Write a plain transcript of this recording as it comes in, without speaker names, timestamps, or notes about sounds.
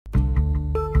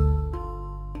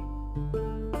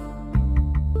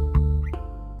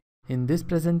In this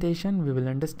presentation, we will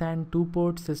understand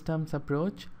two-port systems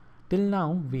approach. Till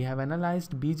now, we have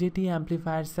analyzed BJT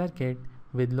amplifier circuit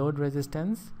with load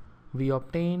resistance. We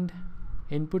obtained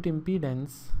input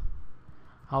impedance,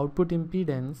 output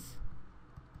impedance,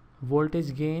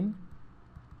 voltage gain,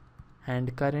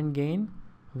 and current gain.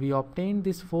 We obtained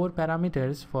these four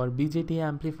parameters for BJT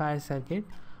amplifier circuit.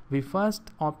 We first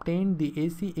obtained the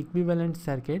AC equivalent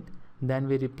circuit, then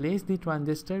we replaced the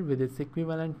transistor with its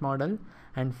equivalent model,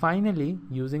 and finally,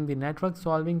 using the network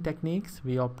solving techniques,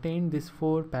 we obtained these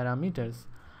four parameters.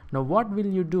 Now what will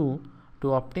you do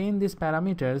to obtain these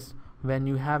parameters when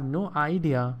you have no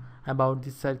idea about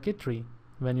the circuitry?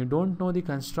 When you don't know the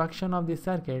construction of the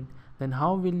circuit, then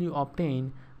how will you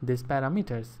obtain these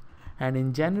parameters? And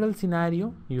in general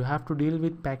scenario, you have to deal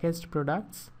with packaged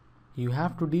products. You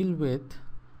have to deal with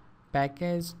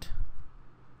packaged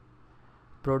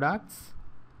products.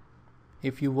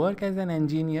 If you work as an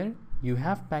engineer, you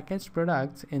have packaged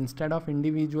products instead of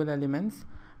individual elements.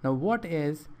 Now what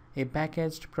is a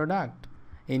packaged product?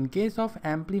 In case of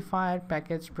amplifier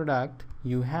packaged product,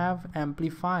 you have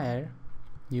amplifier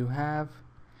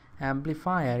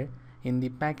in the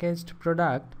packaged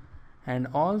product, and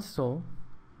also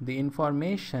the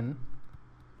information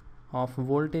of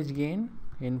voltage gain,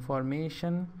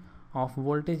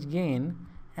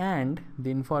 and the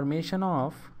information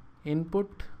of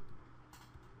input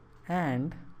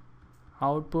and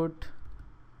output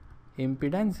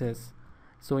impedances.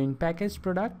 So in packaged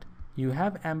product, you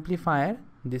have amplifier,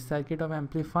 this circuit of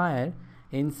amplifier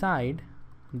inside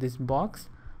this box,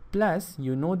 plus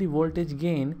you know the voltage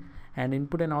gain and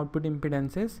input and output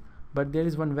impedances. But there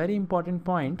is one very important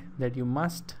point that you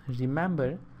must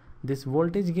remember. This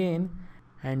voltage gain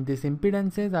and these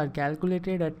impedances are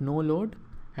calculated at no load,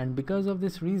 and because of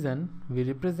this reason we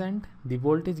represent the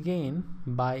voltage gain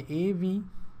by AV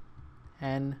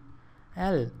and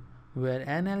L, where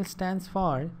NL stands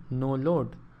for no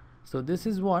load. So this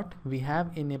is what we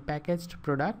have in a packaged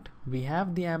product. We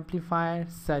have the amplifier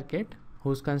circuit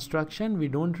whose construction we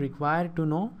don't require to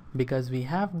know because we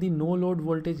have the no load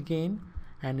voltage gain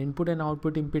and input and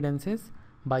output impedances.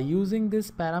 By using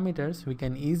these parameters, we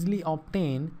can easily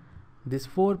obtain these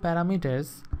four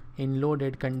parameters in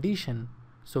loaded condition.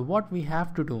 So what we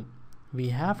have to do? We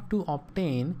have to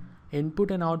obtain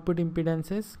input and output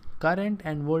impedances, current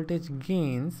and voltage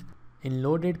gains in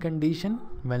loaded condition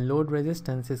when load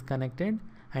resistance is connected.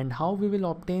 And how we will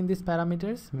obtain these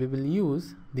parameters? We will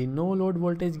use the no load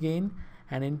voltage gain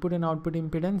and input and output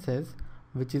impedances,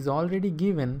 which is already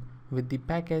given with the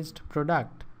packaged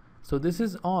product. So this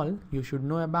is all you should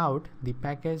know about the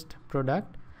packaged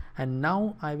product. And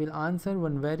now I will answer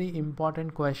one very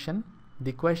important question.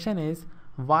 The question is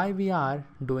why we are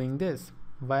doing this,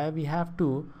 why we have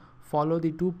to follow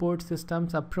the two-port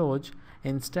systems approach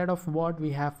instead of what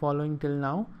we have following till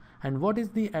now, and what is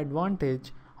the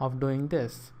advantage of doing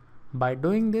this. By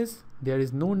doing this, there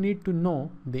is no need to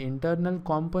know the internal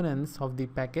components of the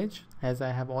package. As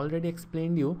I have already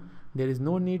explained you, there is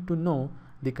no need to know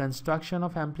the construction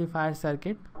of amplifier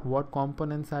circuit, what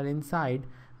components are inside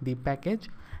the package,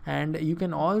 and you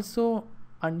can also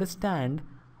understand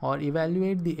or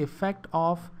evaluate the effect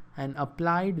of an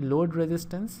applied load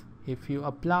resistance. If you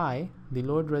apply the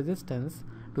load resistance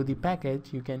to the package,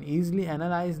 you can easily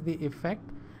analyze the effect,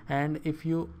 and if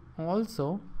you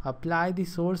also apply the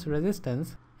source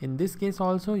resistance, in this case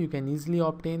also you can easily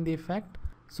obtain the effect.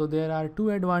 So there are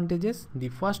two advantages. The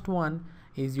first one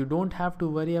is you don't have to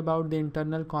worry about the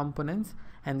internal components,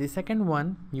 and the second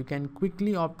one, you can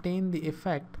quickly obtain the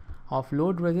effect of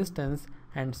load resistance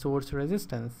and source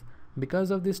resistance.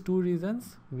 Because of these two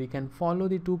reasons, we can follow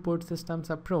the two-port systems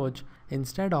approach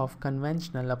instead of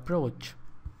conventional approach.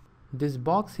 This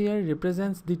box here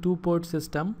represents the two-port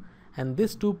system, and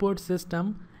this two-port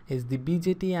system is the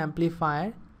BJT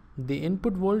amplifier. The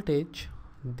input voltage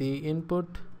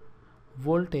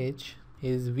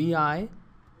is VI,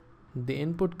 the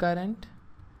input current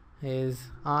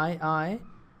is II,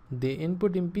 the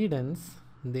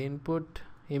input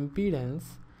impedance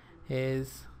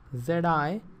is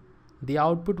ZI, the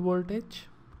output voltage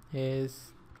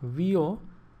is VO,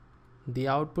 the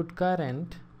output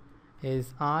current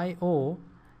is IO,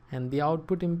 and the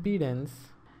output impedance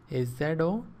is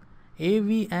ZO.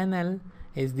 AVNL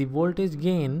is the voltage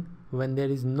gain when there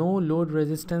is no load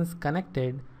resistance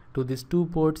connected to this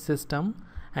two-port system.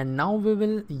 And now we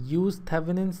will use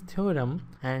Thevenin's theorem,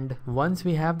 and once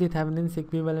we have the Thevenin's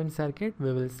equivalent circuit,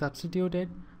 we will substitute it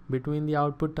between the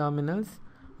output terminals.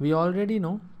 We already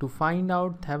know to find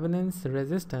out Thevenin's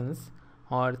resistance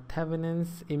or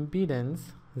Thevenin's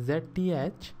impedance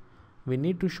ZTH, we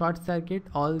need to short circuit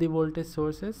all the voltage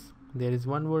sources there is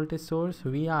one voltage source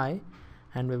Vi,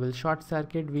 and we will short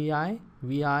circuit Vi.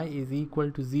 Vi is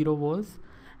equal to 0 volts,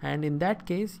 and in that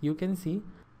case you can see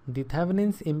the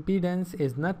Thevenin's impedance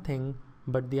is nothing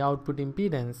but the output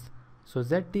impedance. So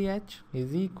ZTH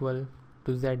is equal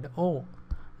to ZO.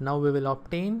 Now we will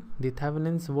obtain the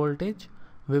Thevenin's voltage.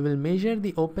 We will measure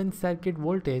the open circuit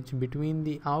voltage between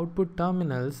the output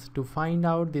terminals to find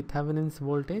out the Thevenin's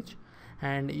voltage,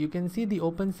 and you can see the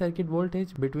open circuit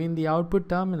voltage between the output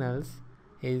terminals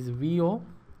is VO.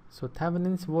 So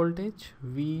Thevenin's voltage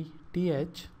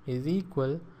VTH is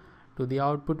equal to the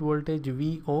output voltage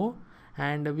VO,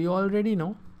 and we already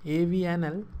know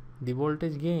AVNL, the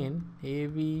voltage gain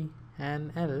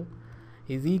AVNL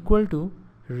is equal to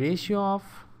ratio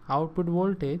of output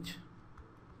voltage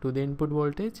to the input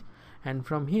voltage, and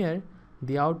from here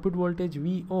the output voltage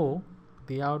VO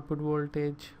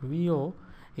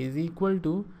is equal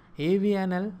to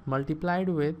AVNL multiplied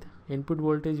with input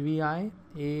voltage VI,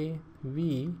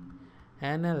 AVNL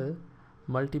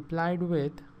multiplied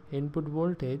with input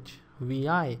voltage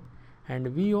VI, and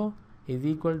VO is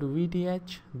equal to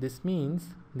VTH. This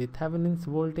means the Thevenin's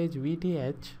voltage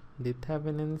VTH,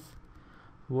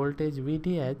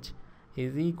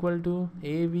 is equal to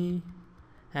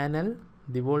AVNL,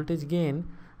 the voltage gain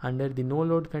under the no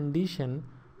load condition,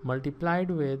 multiplied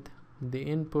with the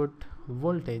input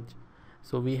voltage.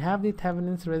 So we have the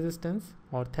Thevenin's resistance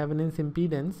or Thevenin's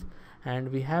impedance,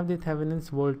 and we have the Thevenin's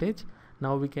voltage.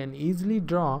 Now we can easily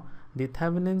draw the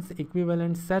Thevenin's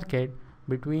equivalent circuit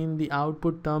between the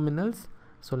output terminals.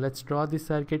 So let's draw the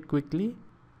circuit quickly.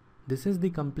 This is the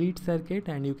complete circuit,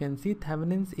 and you can see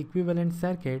Thevenin's equivalent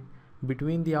circuit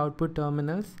between the output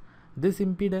terminals. This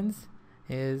impedance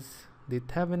is the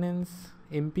Thevenin's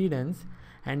impedance,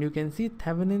 and you can see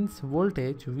Thevenin's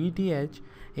voltage VTH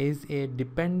is a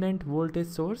dependent voltage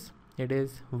source. It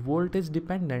is voltage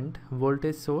dependent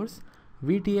voltage source.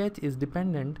 VTH is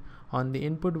dependent on the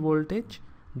input voltage,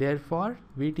 therefore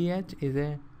VTH is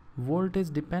a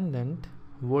voltage dependent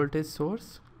voltage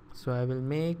source. So I will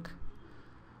make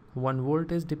one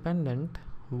voltage dependent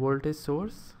voltage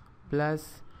source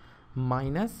plus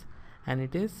minus, and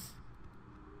it is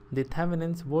the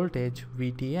Thevenin's voltage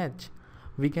VTH.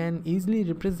 We can easily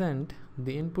represent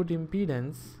the input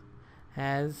impedance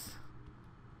as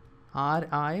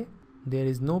Ri. There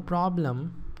is no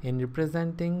problem in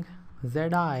representing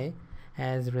Zi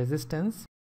as resistance,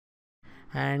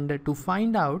 and to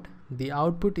find out the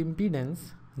output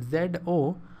impedance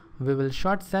ZO, we will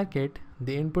short circuit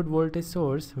the input voltage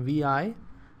source Vi.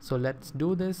 So let's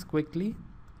do this quickly.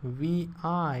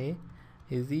 Vi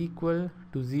is equal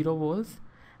to 0 volts,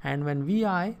 and when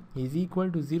Vi is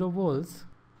equal to 0 volts,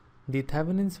 the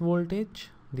Thevenin's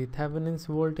voltage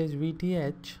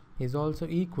VTH is also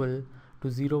equal to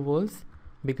 0 volts,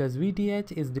 because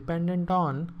VTH is dependent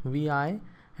on Vi,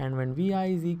 and when Vi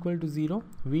is equal to 0,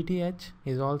 VTH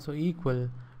is also equal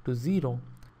to 0.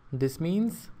 This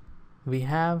means we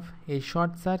have a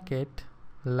short circuit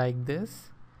like this,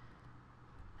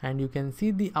 and you can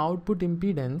see the output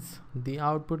impedance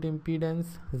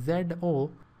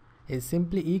ZO is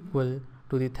simply equal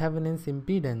to the Thevenin's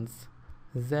impedance.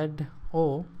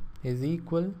 ZO is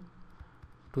equal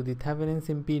to the Thevenin's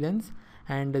impedance,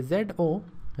 and ZO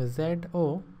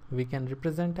we can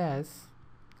represent as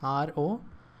RO.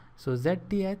 So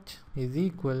ZTH is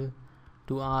equal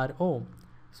to RO.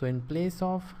 So in place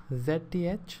of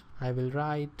ZTH, I will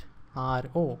write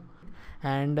RO.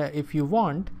 And if you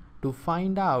want to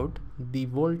find out the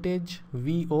voltage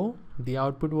VO, the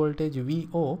output voltage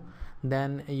VO,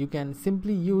 then you can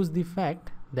simply use the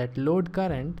fact that load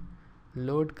current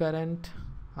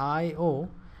IO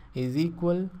is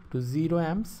equal to 0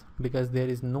 amps, because there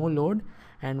is no load,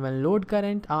 and when load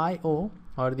current IO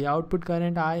or the output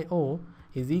current IO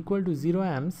is equal to 0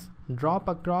 amps, drop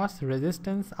across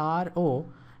resistance RO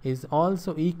is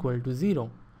also equal to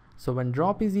 0. So when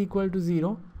drop is equal to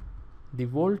 0, the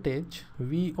voltage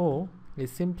VO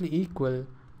is simply equal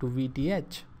to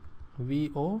VTH.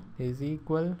 VO is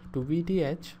equal to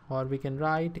VTH, or we can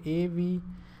write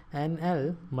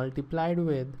AVNL multiplied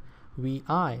with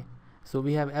VI. So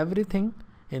we have everything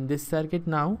in this circuit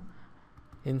now.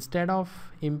 Instead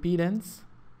of impedance,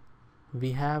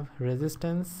 we have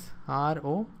resistance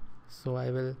RO. So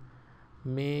I will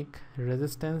make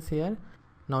resistance here.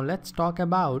 Now let's talk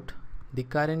about the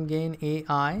current gain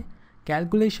AI.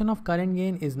 Calculation of current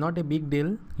gain is not a big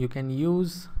deal. You can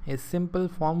use a simple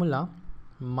formula,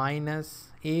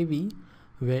 minus AV,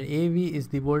 where AV is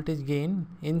the voltage gain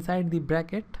inside the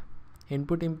bracket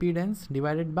input impedance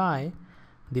divided by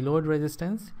the load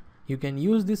resistance. You can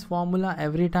use this formula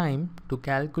every time to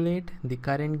calculate the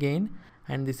current gain,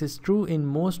 and this is true in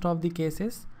most of the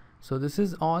cases. So this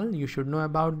is all you should know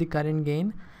about the current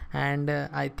gain, and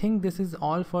I think this is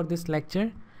all for this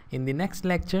lecture. In the next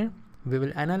lecture we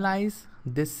will analyze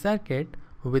this circuit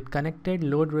with connected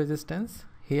load resistance.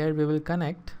 Here we will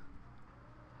connect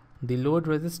the load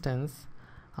resistance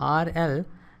RL,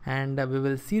 and we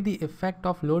will see the effect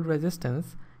of load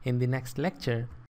resistance in the next lecture.